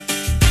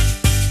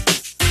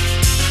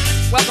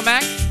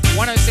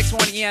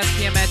96.1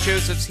 ESPN Matt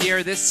Josephs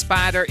here. This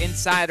Spider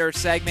Insider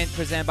segment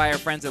presented by our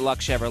friends at Luck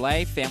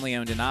Chevrolet,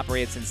 family-owned and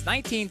operated since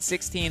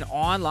 1916,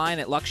 online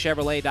at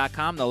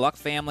luckchevrolet.com. The Luck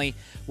family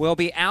will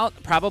be out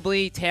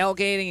probably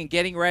tailgating and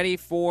getting ready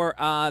for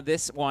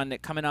this one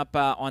coming up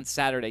on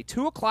Saturday.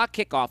 2 o'clock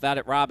kickoff out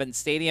at Robins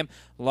Stadium.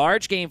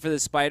 Large game for the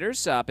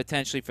Spiders,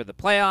 potentially for the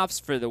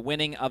playoffs, for the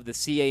winning of the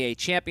CAA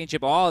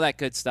championship, all that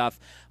good stuff.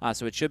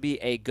 So it should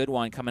be a good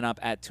one coming up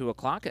at 2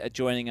 o'clock.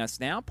 Joining us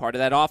now, part of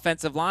that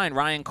offensive line,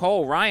 Ryan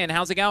Coll. Ryan,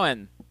 how's it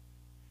going?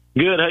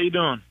 Good. How you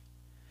doing?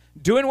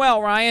 Doing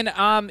well, Ryan.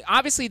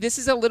 Obviously, this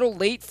is a little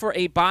late for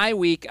a bye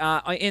week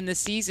in the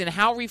season.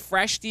 How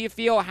refreshed do you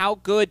feel? How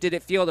good did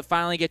it feel to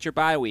finally get your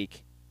bye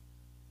week?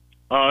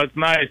 Oh, it's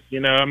nice. We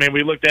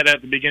looked at it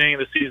at the beginning of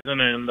the season,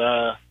 and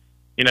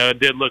it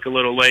did look a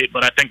little late.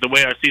 But I think the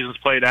way our season's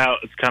played out,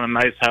 it's kind of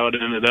nice how it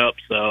ended up.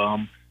 So,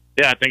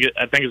 I think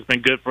it's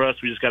been good for us.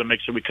 We just got to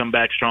make sure we come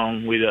back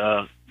strong. We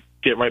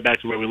get right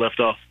back to where we left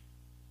off.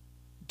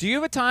 Do you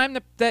have a time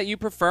that you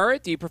prefer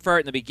it? Do you prefer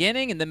it in the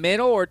beginning, in the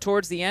middle, or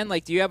towards the end?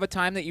 Like, do you have a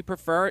time that you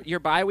prefer your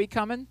bye week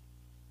coming?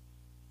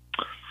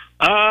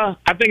 I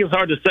think it's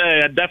hard to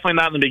say. Definitely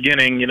not in the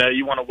beginning.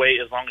 You want to wait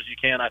as long as you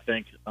can, I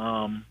think.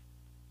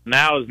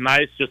 Now is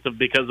nice just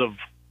because of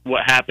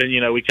what happened.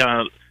 We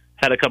kind of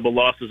had a couple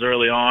losses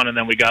early on, and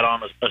then we got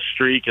on a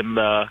streak, and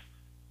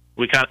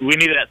we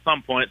needed it at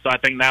some point. So I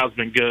think now has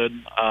been good.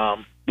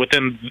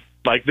 Within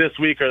like this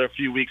week or a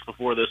few weeks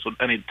before this,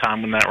 any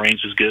time when that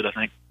range is good, I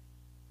think.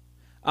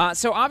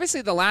 So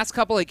obviously the last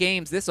couple of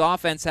games, this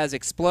offense has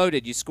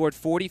exploded. You scored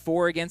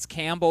 44 against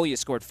Campbell. You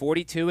scored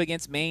 42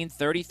 against Maine,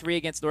 33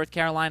 against North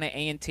Carolina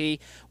A&T.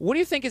 What do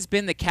you think has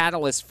been the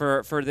catalyst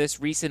for this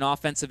recent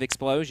offensive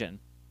explosion?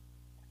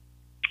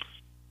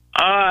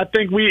 I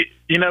think we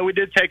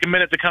did take a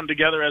minute to come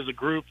together as a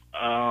group.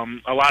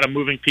 A lot of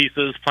moving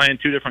pieces, playing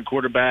two different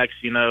quarterbacks,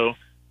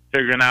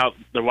 figuring out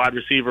the wide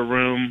receiver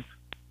room,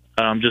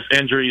 just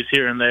injuries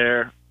here and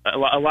there.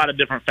 A lot of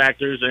different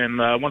factors, and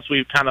once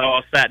we kind of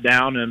all sat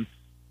down and,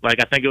 I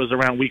think it was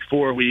around week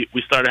 4, we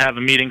started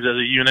having meetings as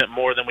a unit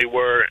more than we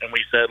were, and we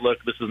said, look,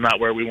 this is not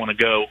where we want to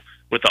go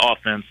with the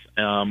offense,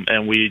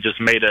 and we just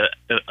made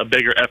a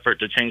bigger effort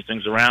to change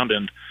things around,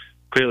 and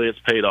clearly it's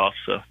paid off.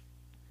 So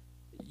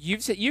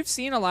you've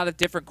seen a lot of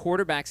different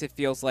quarterbacks, it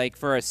feels like,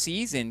 for a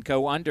season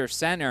go under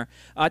center.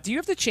 Do you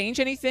have to change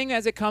anything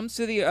as it comes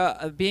to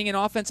the being an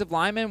offensive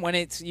lineman when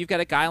you've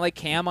got a guy like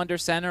Cam under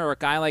center or a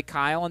guy like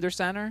Kyle under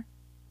center?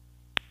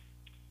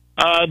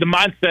 The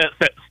mindset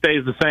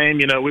stays the same.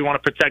 We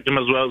want to protect them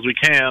as well as we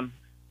can.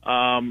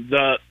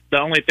 The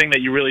only thing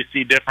that you really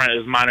see different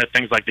is minor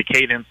things like the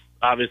cadence.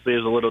 Obviously,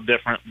 is a little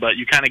different, but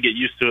you kind of get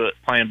used to it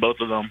playing both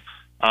of them.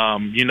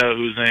 You know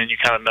who's in. You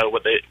kind of know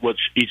what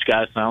each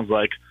guy sounds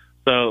like.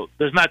 So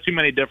there's not too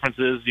many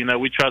differences.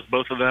 We trust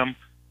both of them,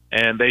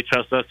 and they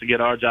trust us to get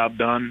our job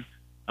done.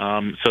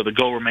 So the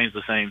goal remains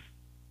the same.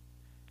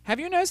 Have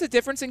you noticed a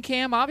difference in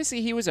Cam?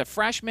 Obviously, he was a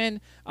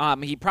freshman.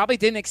 He probably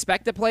didn't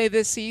expect to play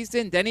this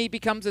season. Then he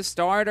becomes a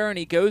starter, and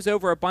he goes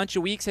over a bunch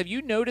of weeks. Have you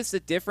noticed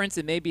a difference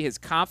in maybe his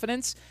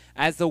confidence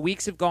as the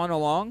weeks have gone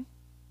along?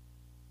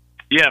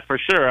 Yeah, for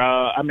sure.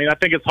 I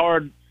think it's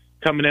hard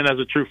coming in as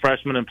a true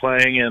freshman and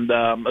playing, and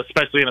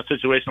especially in a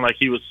situation like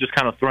he was just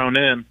kind of thrown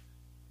in.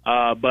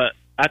 But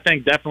I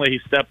think definitely he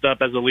stepped up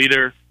as a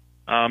leader,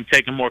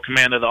 taking more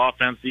command of the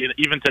offense.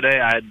 Even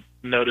today I had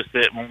noticed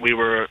it when we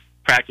were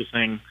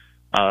practicing,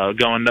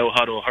 going no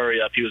huddle,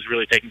 hurry up. He was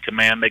really taking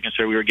command, making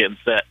sure we were getting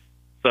set.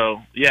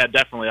 So, yeah,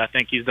 definitely. I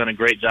think he's done a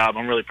great job.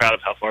 I'm really proud of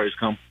how far he's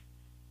come.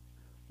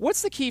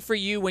 What's the key for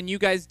you when you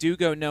guys do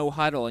go no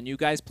huddle and you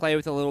guys play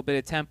with a little bit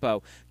of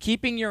tempo?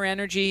 Keeping your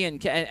energy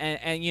and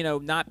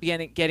not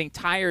getting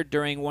tired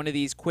during one of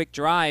these quick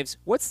drives.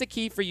 What's the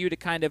key for you to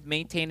kind of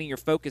maintaining your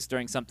focus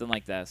during something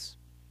like this?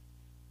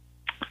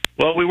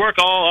 Well, we work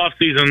all off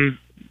season,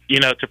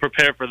 to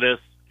prepare for this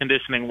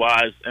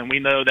conditioning-wise, and we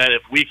know that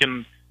if we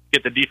can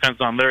get the defense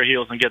on their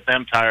heels and get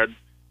them tired,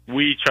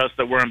 we trust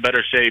that we're in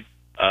better shape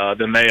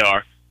than they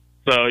are.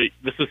 So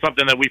this is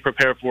something that we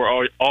prepare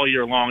for all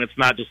year long. It's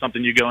not just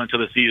something you go into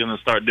the season and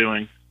start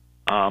doing.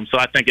 So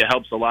I think it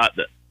helps a lot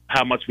that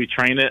how much we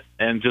train it,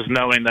 and just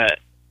knowing that,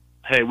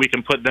 hey, we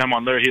can put them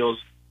on their heels,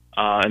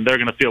 and they're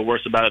going to feel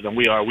worse about it than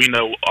we are. We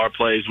know our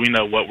plays. We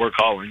know what we're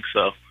calling.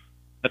 So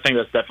I think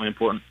that's definitely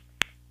important.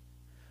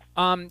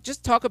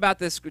 Just talk about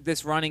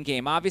this running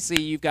game.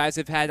 Obviously, you guys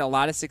have had a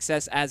lot of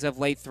success as of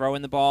late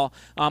throwing the ball.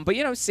 But,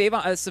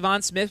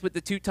 Savon Smith with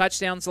the 2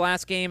 touchdowns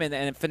last game,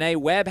 and Finney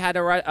Webb had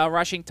a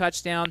rushing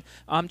touchdown.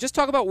 Just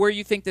talk about where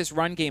you think this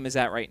run game is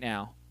at right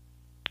now.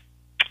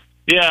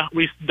 Yeah,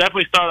 we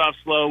definitely started off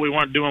slow. We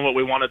weren't doing what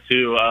we wanted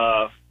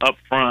to up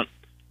front.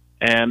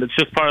 And it's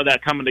just part of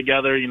that coming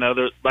together.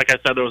 Like I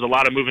said, there was a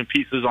lot of moving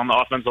pieces on the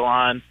offensive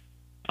line.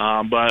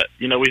 But,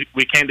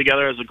 we came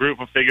together as a group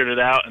and figured it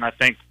out. And I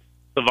think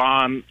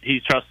Savon, he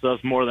trusts us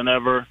more than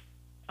ever.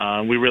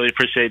 We really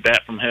appreciate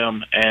that from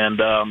him. And,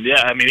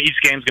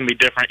 each game's going to be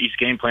different. Each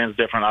game plan is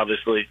different,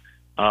 obviously.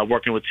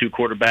 Working with 2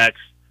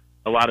 quarterbacks,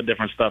 a lot of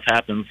different stuff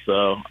happens.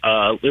 So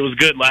it was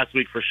good last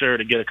week for sure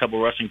to get a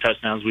couple rushing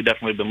touchdowns. We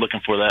definitely been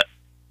looking for that.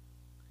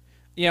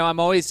 You know, I'm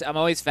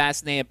always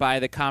fascinated by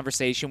the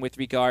conversation with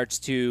regards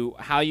to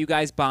how you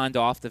guys bond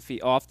off the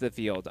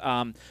field.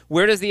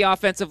 Where does the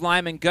offensive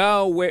lineman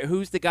go?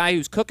 Who's the guy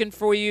who's cooking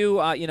for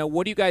you? You know,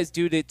 what do you guys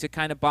do to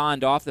kind of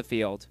bond off the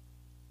field?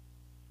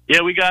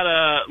 Yeah, we got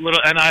a little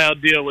NIL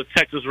deal with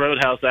Texas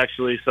Roadhouse,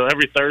 actually. So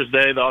every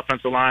Thursday, the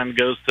offensive line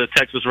goes to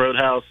Texas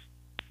Roadhouse.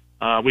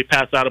 We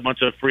pass out a bunch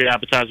of free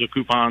appetizer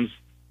coupons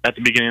at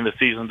the beginning of the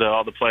season to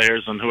all the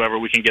players and whoever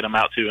we can get them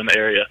out to in the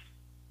area.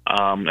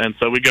 And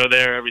so we go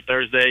there every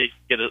Thursday,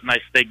 get a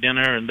nice steak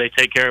dinner, and they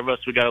take care of us.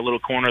 We got a little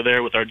corner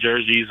there with our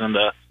jerseys and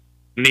a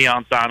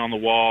neon sign on the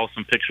wall,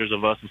 some pictures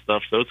of us and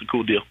stuff. So it's a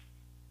cool deal.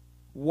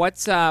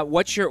 What's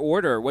your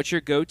order? What's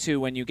your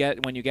go-to when you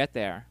get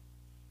there?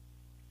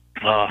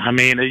 I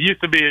mean, it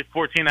used to be a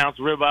 14-ounce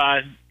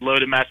ribeye,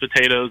 loaded mashed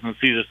potatoes, and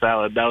Caesar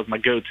salad. That was my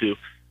go-to.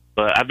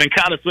 But I've been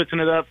kind of switching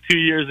it up 2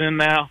 years in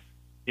now.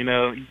 You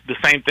know, the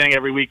same thing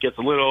every week gets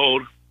a little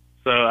old.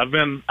 So I've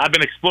been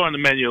exploring the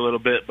menu a little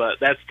bit, but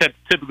that's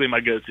typically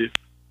my go-to.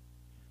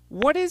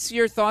 What is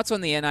your thoughts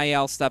on the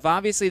NIL stuff?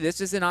 Obviously,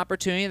 this is an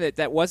opportunity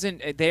that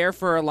wasn't there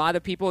for a lot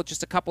of people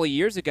just a couple of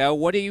years ago.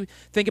 What do you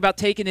think about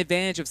taking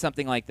advantage of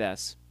something like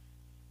this?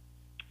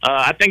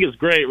 I think it's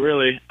great,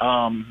 really.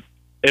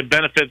 It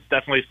benefits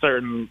definitely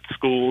certain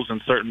schools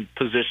and certain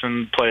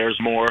position players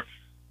more.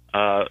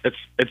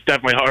 It's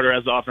definitely harder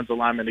as an offensive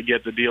lineman to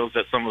get the deals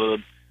that some of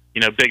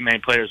the big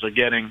name players are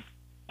getting,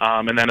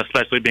 and then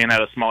especially being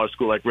at a smaller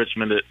school like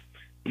Richmond,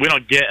 we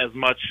don't get as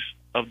much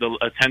of the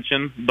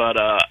attention. But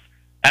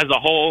as a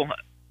whole,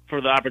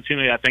 for the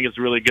opportunity, I think it's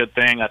a really good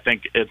thing. I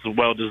think it's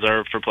well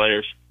deserved for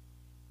players.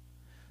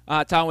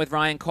 Talking with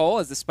Ryan Coll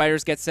as the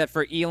Spiders get set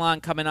for Elon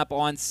coming up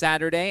on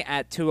Saturday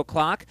at 2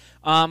 o'clock.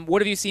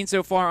 What have you seen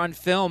so far on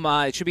film?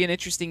 It should be an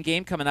interesting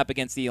game coming up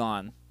against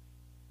Elon.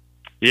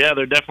 Yeah,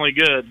 they're definitely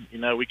good. You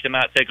know, we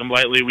cannot take them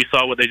lightly. We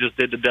saw what they just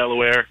did to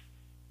Delaware,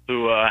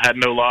 who had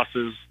no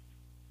losses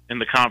in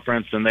the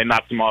conference, and they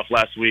knocked them off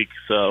last week.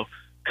 So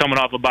coming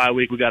off a bye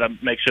week, we got to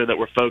make sure that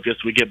we're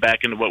focused. We get back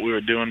into what we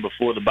were doing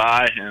before the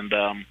bye, and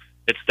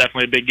it's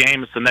definitely a big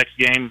game. It's the next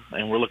game,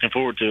 and we're looking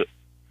forward to it.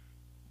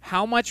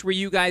 How much were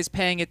you guys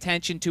paying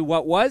attention to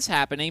what was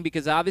happening?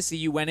 Because obviously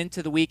you went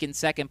into the week in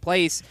second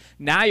place.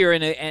 Now you're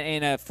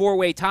in a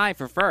four-way tie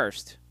for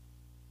first.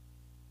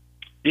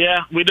 Yeah,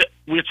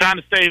 we're trying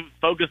to stay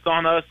focused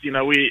on us. You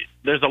know,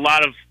 there's a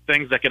lot of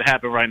things that could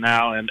happen right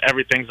now, and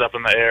everything's up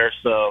in the air.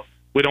 So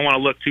we don't want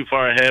to look too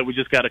far ahead. We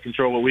just got to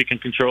control what we can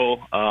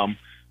control.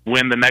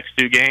 Win the next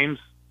two games,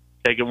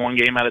 take it one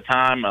game at a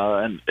time,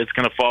 and it's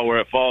going to fall where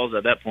it falls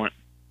at that point.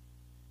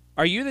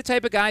 Are you the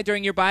type of guy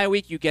during your bye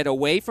week you get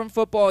away from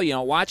football, you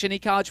don't watch any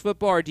college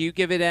football, or do you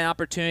give it an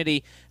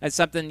opportunity as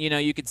something,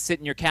 you could sit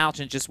in your couch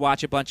and just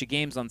watch a bunch of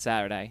games on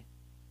Saturday?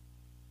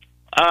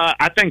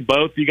 I think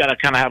both. You got to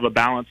kind of have a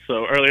balance.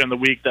 So earlier in the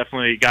week,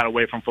 definitely got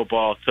away from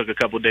football, took a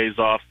couple of days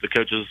off. The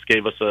coaches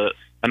gave us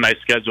a nice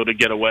schedule to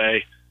get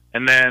away.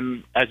 And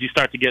then as you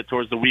start to get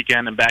towards the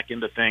weekend and back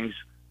into things,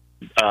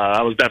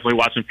 I was definitely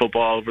watching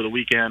football over the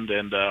weekend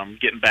and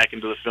getting back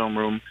into the film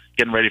room,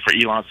 getting ready for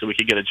Elon so we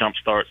could get a jump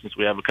start since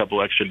we have a couple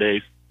extra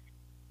days.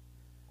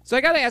 So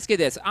I got to ask you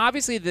this.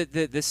 Obviously,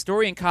 the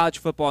story in college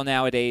football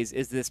nowadays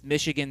is this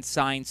Michigan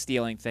sign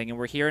stealing thing, and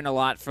we're hearing a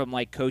lot from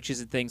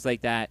coaches and things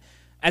like that.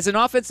 As an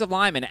offensive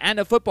lineman and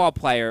a football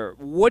player,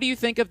 what do you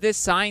think of this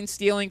sign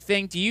stealing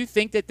thing? Do you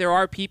think that there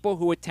are people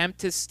who attempt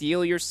to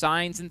steal your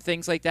signs and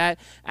things like that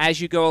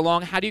as you go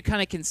along? How do you kind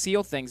of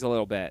conceal things a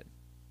little bit?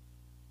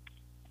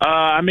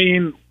 I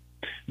mean,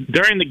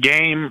 during the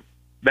game,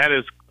 that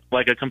is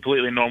like a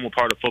completely normal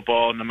part of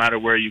football, no matter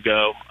where you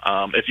go.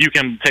 If you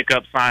can pick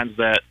up signs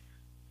that,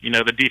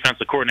 the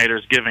defensive coordinator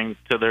is giving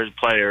to their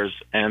players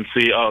and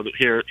see, oh,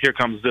 here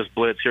comes this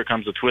blitz, here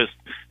comes a twist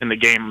in the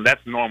game,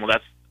 that's normal.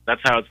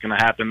 That's how it's going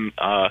to happen,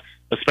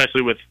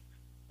 especially with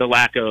the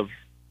lack of,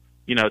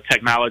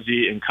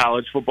 technology in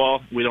college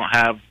football. We don't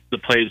have the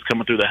plays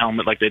coming through the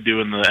helmet like they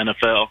do in the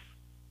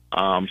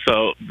NFL.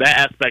 So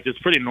that aspect is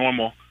pretty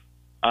normal.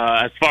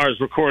 As far as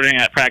recording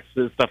at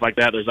practices, stuff like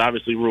that, there's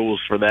obviously rules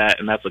for that,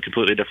 and that's a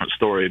completely different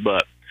story.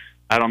 But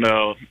I don't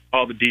know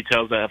all the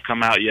details that have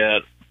come out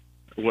yet,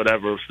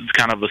 whatever. It's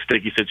kind of a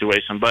sticky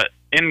situation. But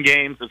in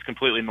games, it's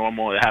completely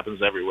normal. It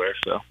happens everywhere,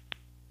 so.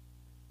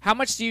 How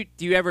much do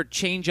you ever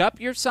change up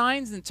your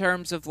signs in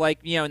terms of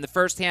in the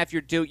first half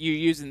you're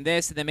using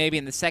this, and then maybe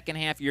in the second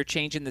half you're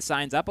changing the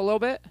signs up a little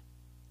bit?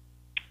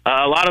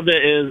 A lot of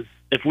it is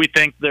if we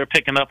think they're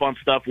picking up on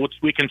stuff, which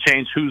we can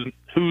change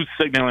who's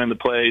signaling the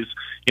plays.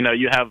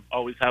 You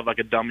always have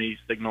a dummy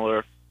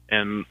signaler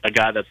and a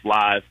guy that's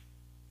live,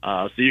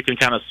 so you can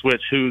kind of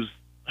switch who's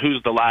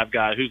the live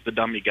guy, who's the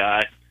dummy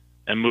guy,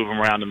 and move them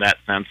around in that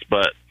sense.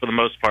 But for the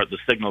most part, the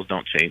signals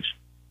don't change.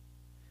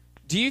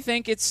 Do you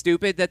think it's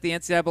stupid that the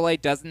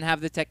NCAA doesn't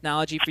have the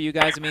technology for you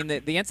guys? I mean,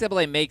 the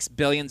NCAA makes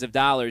billions of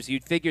dollars.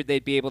 You'd figured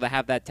they'd be able to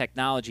have that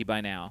technology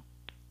by now.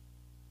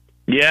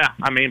 Yeah,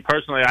 I mean,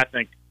 personally, I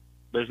think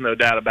there's no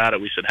doubt about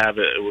it. We should have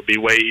it. It would be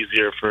way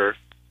easier for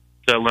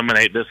to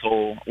eliminate this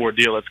whole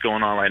ordeal that's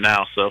going on right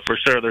now. So for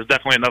sure, there's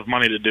definitely enough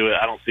money to do it.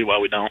 I don't see why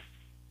we don't.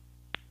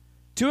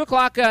 2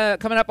 o'clock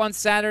coming up on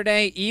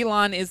Saturday.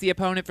 Elon is the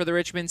opponent for the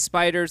Richmond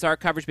Spiders. Our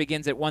coverage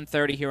begins at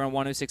 1:30 here on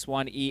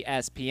 106.1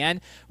 ESPN.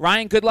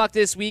 Ryan, good luck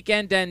this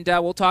weekend, and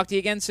we'll talk to you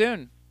again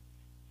soon.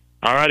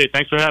 All righty.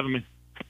 Thanks for having me.